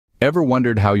Ever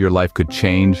wondered how your life could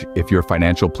change if your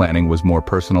financial planning was more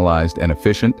personalized and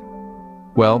efficient?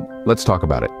 Well, let's talk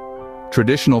about it.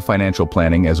 Traditional financial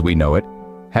planning, as we know it,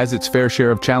 has its fair share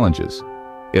of challenges.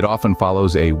 It often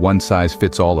follows a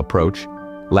one-size-fits-all approach,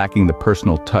 lacking the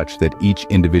personal touch that each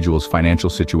individual's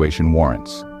financial situation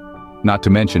warrants. Not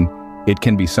to mention, it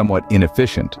can be somewhat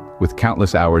inefficient, with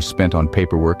countless hours spent on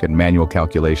paperwork and manual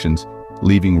calculations,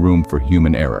 leaving room for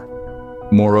human error.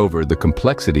 Moreover, the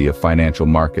complexity of financial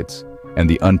markets and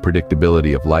the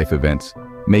unpredictability of life events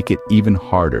make it even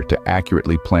harder to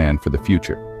accurately plan for the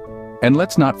future. And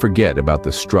let's not forget about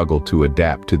the struggle to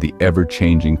adapt to the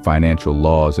ever-changing financial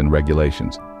laws and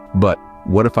regulations. But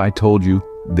what if I told you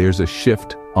there's a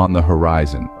shift on the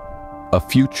horizon? A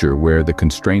future where the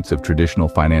constraints of traditional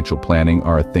financial planning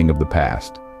are a thing of the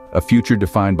past. A future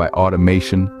defined by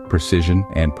automation, precision,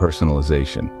 and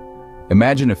personalization.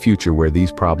 Imagine a future where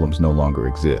these problems no longer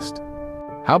exist.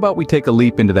 How about we take a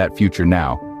leap into that future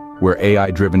now, where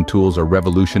AI-driven tools are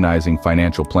revolutionizing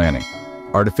financial planning?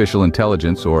 Artificial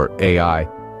intelligence, or AI,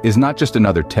 is not just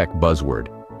another tech buzzword.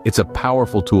 It's a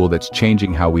powerful tool that's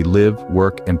changing how we live,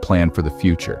 work, and plan for the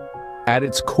future. At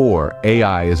its core,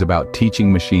 AI is about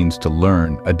teaching machines to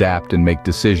learn, adapt, and make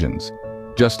decisions,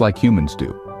 just like humans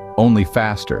do, only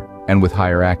faster and with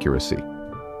higher accuracy.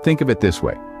 Think of it this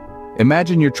way.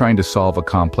 Imagine you're trying to solve a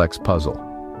complex puzzle.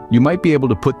 You might be able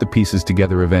to put the pieces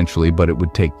together eventually, but it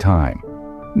would take time.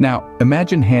 Now,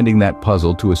 imagine handing that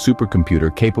puzzle to a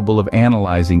supercomputer capable of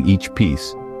analyzing each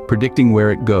piece, predicting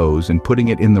where it goes, and putting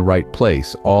it in the right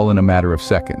place, all in a matter of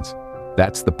seconds.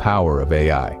 That's the power of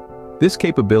AI. This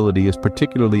capability is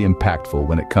particularly impactful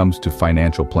when it comes to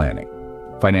financial planning.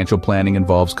 Financial planning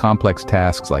involves complex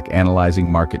tasks like analyzing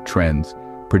market trends,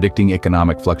 predicting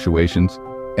economic fluctuations,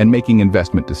 and making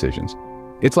investment decisions.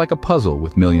 It's like a puzzle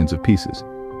with millions of pieces.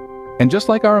 And just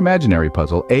like our imaginary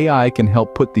puzzle, AI can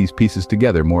help put these pieces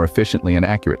together more efficiently and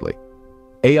accurately.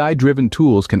 AI-driven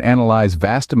tools can analyze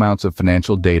vast amounts of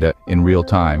financial data in real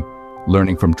time,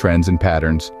 learning from trends and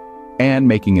patterns, and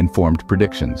making informed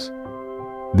predictions.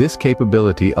 This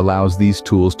capability allows these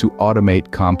tools to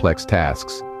automate complex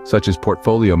tasks, such as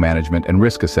portfolio management and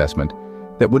risk assessment,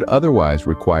 that would otherwise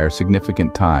require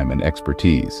significant time and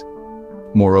expertise.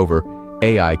 Moreover,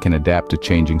 AI can adapt to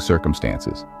changing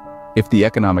circumstances. If the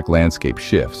economic landscape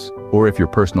shifts, or if your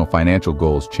personal financial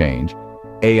goals change,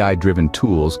 AI-driven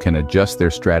tools can adjust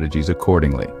their strategies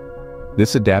accordingly.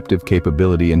 This adaptive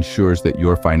capability ensures that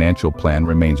your financial plan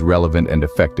remains relevant and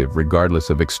effective regardless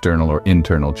of external or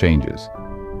internal changes.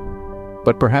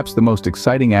 But perhaps the most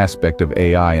exciting aspect of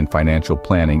AI in financial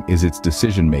planning is its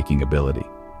decision-making ability.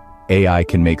 AI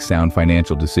can make sound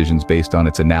financial decisions based on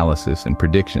its analysis and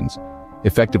predictions,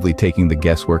 effectively taking the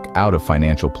guesswork out of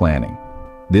financial planning.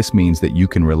 This means that you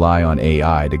can rely on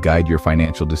AI to guide your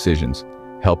financial decisions,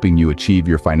 helping you achieve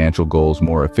your financial goals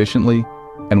more efficiently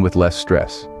and with less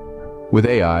stress. With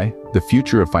AI, the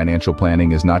future of financial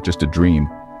planning is not just a dream,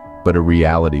 but a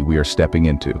reality we are stepping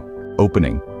into.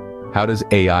 Opening. How does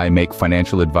AI make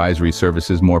financial advisory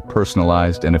services more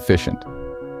personalized and efficient?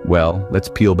 Well, let's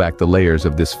peel back the layers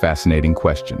of this fascinating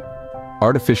question.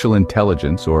 Artificial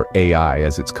intelligence, or AI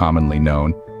as it's commonly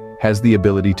known, has the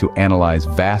ability to analyze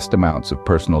vast amounts of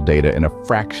personal data in a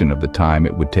fraction of the time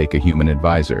it would take a human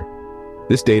advisor.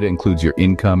 This data includes your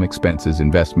income, expenses,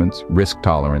 investments, risk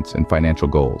tolerance, and financial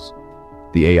goals.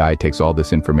 The AI takes all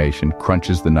this information,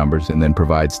 crunches the numbers, and then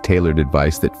provides tailored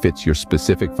advice that fits your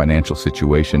specific financial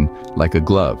situation like a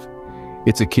glove.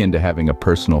 It's akin to having a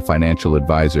personal financial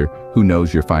advisor who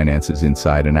knows your finances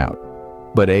inside and out.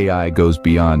 But AI goes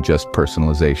beyond just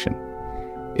personalization.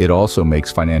 It also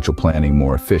makes financial planning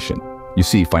more efficient. You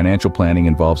see, financial planning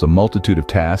involves a multitude of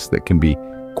tasks that can be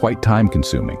quite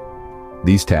time-consuming.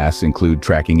 These tasks include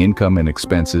tracking income and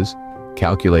expenses,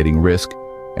 calculating risk,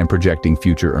 and projecting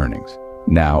future earnings.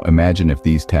 Now, imagine if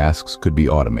these tasks could be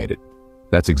automated.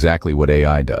 That's exactly what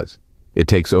AI does. It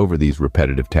takes over these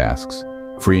repetitive tasks,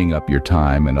 freeing up your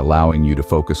time and allowing you to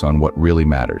focus on what really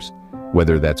matters,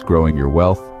 whether that's growing your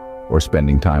wealth or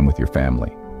spending time with your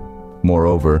family.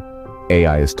 Moreover,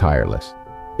 AI is tireless.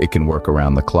 It can work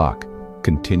around the clock,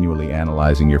 continually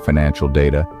analyzing your financial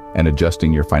data and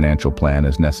adjusting your financial plan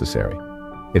as necessary.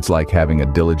 It's like having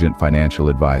a diligent financial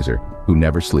advisor who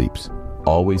never sleeps,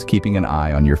 always keeping an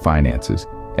eye on your finances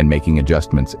and making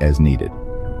adjustments as needed.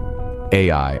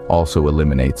 AI also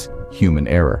eliminates human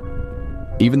error.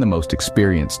 Even the most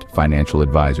experienced financial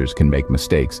advisors can make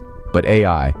mistakes, but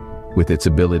AI, with its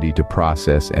ability to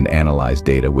process and analyze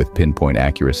data with pinpoint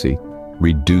accuracy,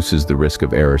 reduces the risk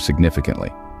of error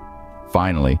significantly.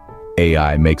 Finally,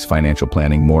 AI makes financial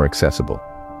planning more accessible.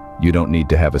 You don't need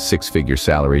to have a six-figure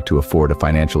salary to afford a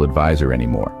financial advisor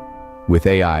anymore. With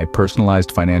AI,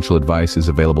 personalized financial advice is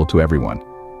available to everyone,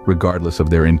 regardless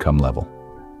of their income level.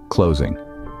 Closing.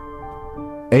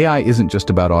 AI isn't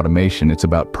just about automation, it's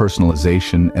about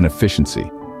personalization and efficiency.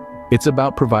 It's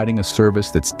about providing a service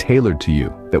that's tailored to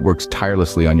you, that works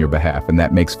tirelessly on your behalf, and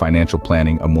that makes financial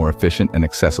planning a more efficient and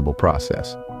accessible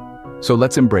process. So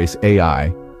let's embrace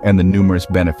AI and the numerous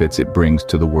benefits it brings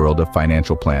to the world of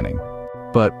financial planning.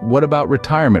 But what about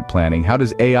retirement planning? How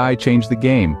does AI change the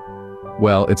game?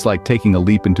 Well, it's like taking a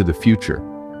leap into the future.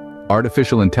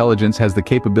 Artificial intelligence has the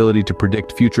capability to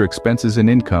predict future expenses and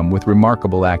income with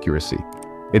remarkable accuracy.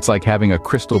 It's like having a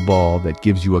crystal ball that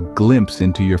gives you a glimpse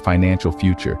into your financial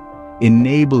future,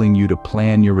 enabling you to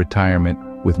plan your retirement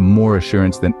with more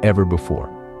assurance than ever before.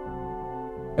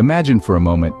 Imagine for a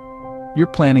moment, you're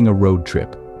planning a road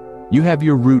trip. You have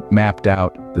your route mapped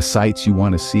out, the sites you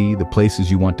want to see, the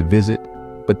places you want to visit,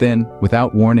 but then,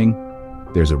 without warning,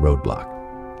 there's a roadblock.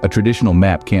 A traditional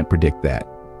map can't predict that,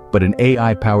 but an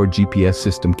AI-powered GPS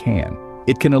system can.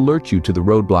 It can alert you to the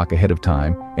roadblock ahead of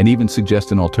time and even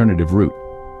suggest an alternative route.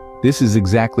 This is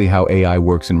exactly how AI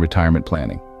works in retirement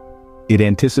planning. It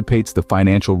anticipates the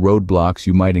financial roadblocks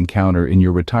you might encounter in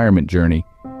your retirement journey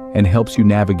and helps you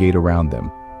navigate around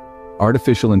them.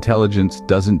 Artificial intelligence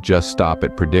doesn't just stop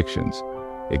at predictions.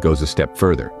 It goes a step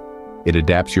further. It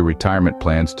adapts your retirement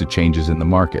plans to changes in the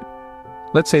market.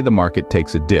 Let's say the market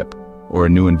takes a dip or a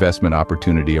new investment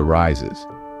opportunity arises.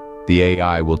 The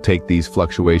AI will take these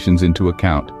fluctuations into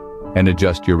account and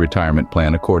adjust your retirement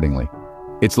plan accordingly.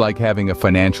 It's like having a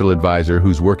financial advisor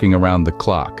who's working around the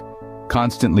clock,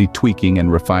 constantly tweaking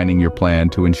and refining your plan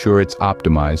to ensure it's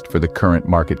optimized for the current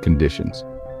market conditions.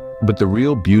 But the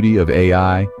real beauty of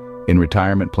AI in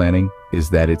retirement planning is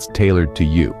that it's tailored to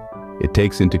you. It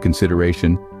takes into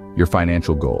consideration your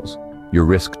financial goals, your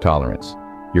risk tolerance,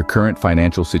 your current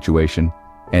financial situation,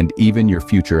 and even your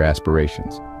future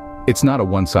aspirations. It's not a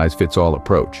one-size-fits-all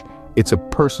approach. It's a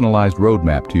personalized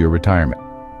roadmap to your retirement,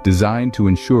 designed to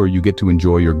ensure you get to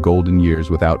enjoy your golden years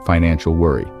without financial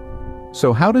worry.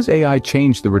 So how does AI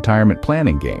change the retirement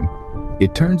planning game?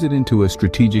 It turns it into a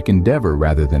strategic endeavor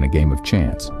rather than a game of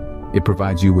chance. It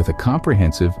provides you with a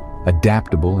comprehensive,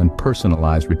 adaptable, and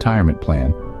personalized retirement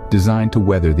plan designed to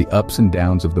weather the ups and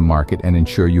downs of the market and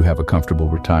ensure you have a comfortable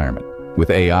retirement. With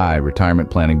AI,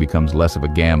 retirement planning becomes less of a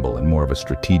gamble and more of a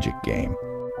strategic game.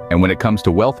 And when it comes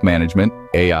to wealth management,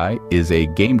 AI is a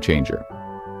game changer.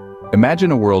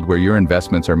 Imagine a world where your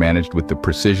investments are managed with the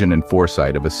precision and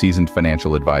foresight of a seasoned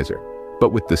financial advisor,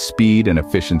 but with the speed and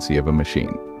efficiency of a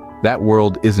machine. That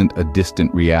world isn't a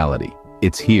distant reality.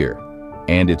 It's here,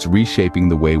 and it's reshaping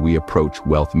the way we approach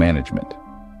wealth management.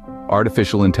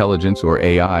 Artificial intelligence, or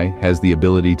AI, has the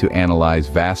ability to analyze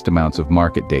vast amounts of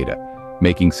market data,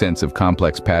 making sense of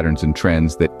complex patterns and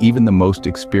trends that even the most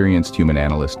experienced human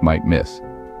analyst might miss.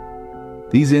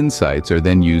 These insights are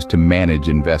then used to manage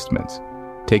investments,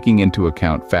 taking into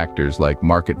account factors like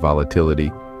market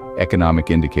volatility,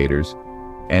 economic indicators,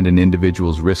 and an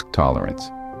individual's risk tolerance.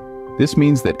 This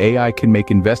means that AI can make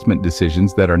investment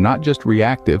decisions that are not just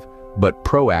reactive, but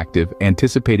proactive,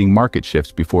 anticipating market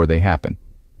shifts before they happen.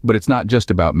 But it's not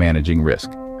just about managing risk.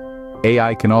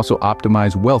 AI can also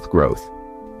optimize wealth growth.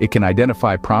 It can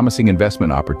identify promising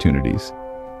investment opportunities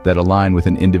that align with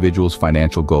an individual's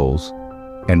financial goals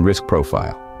and risk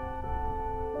profile.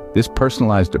 This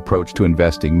personalized approach to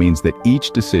investing means that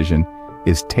each decision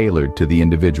is tailored to the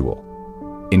individual,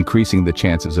 increasing the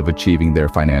chances of achieving their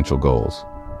financial goals.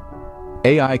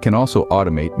 AI can also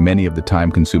automate many of the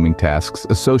time-consuming tasks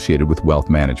associated with wealth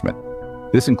management.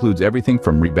 This includes everything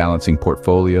from rebalancing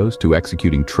portfolios to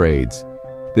executing trades.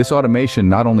 This automation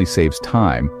not only saves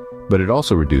time, but it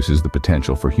also reduces the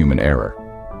potential for human error.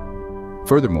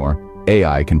 Furthermore,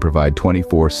 AI can provide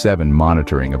 24/7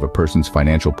 monitoring of a person's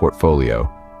financial portfolio,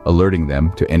 alerting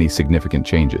them to any significant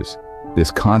changes.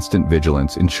 This constant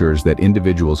vigilance ensures that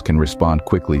individuals can respond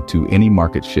quickly to any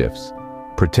market shifts,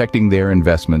 protecting their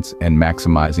investments and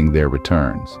maximizing their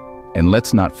returns. And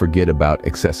let's not forget about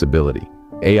accessibility.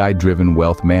 AI-driven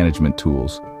wealth management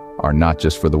tools are not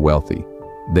just for the wealthy.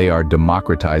 They are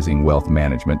democratizing wealth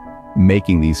management,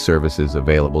 making these services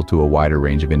available to a wider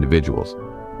range of individuals.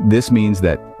 This means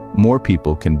that more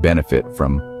people can benefit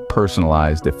from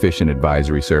personalized, efficient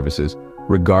advisory services,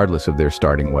 regardless of their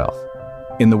starting wealth.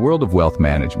 In the world of wealth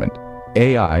management,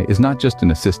 AI is not just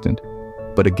an assistant,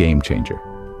 but a game changer.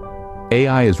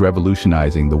 AI is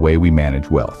revolutionizing the way we manage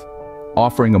wealth,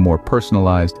 offering a more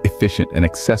personalized, efficient, and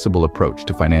accessible approach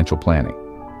to financial planning.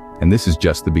 And this is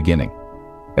just the beginning.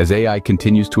 As AI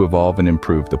continues to evolve and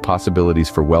improve, the possibilities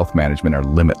for wealth management are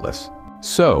limitless.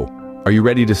 So, are you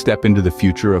ready to step into the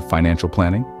future of financial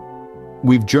planning?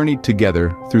 We've journeyed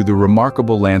together through the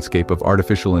remarkable landscape of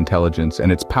artificial intelligence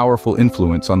and its powerful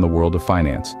influence on the world of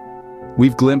finance.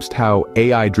 We've glimpsed how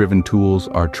AI-driven tools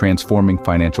are transforming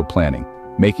financial planning,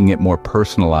 making it more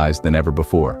personalized than ever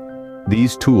before.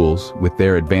 These tools, with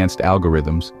their advanced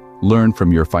algorithms, learn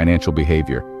from your financial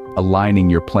behavior, aligning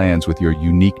your plans with your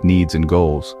unique needs and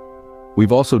goals.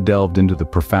 We've also delved into the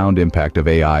profound impact of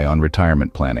AI on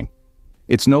retirement planning.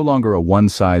 It's no longer a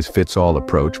one-size-fits-all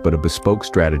approach, but a bespoke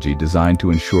strategy designed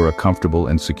to ensure a comfortable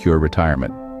and secure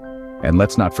retirement. And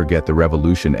let's not forget the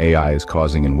revolution AI is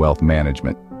causing in wealth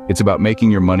management. It's about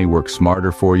making your money work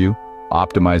smarter for you,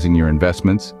 optimizing your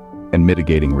investments, and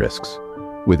mitigating risks.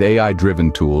 With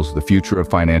AI-driven tools, the future of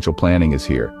financial planning is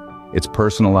here. It's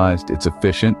personalized, it's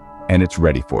efficient, and it's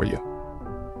ready for you.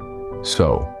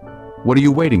 So, what are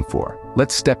you waiting for?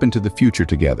 Let's step into the future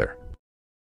together.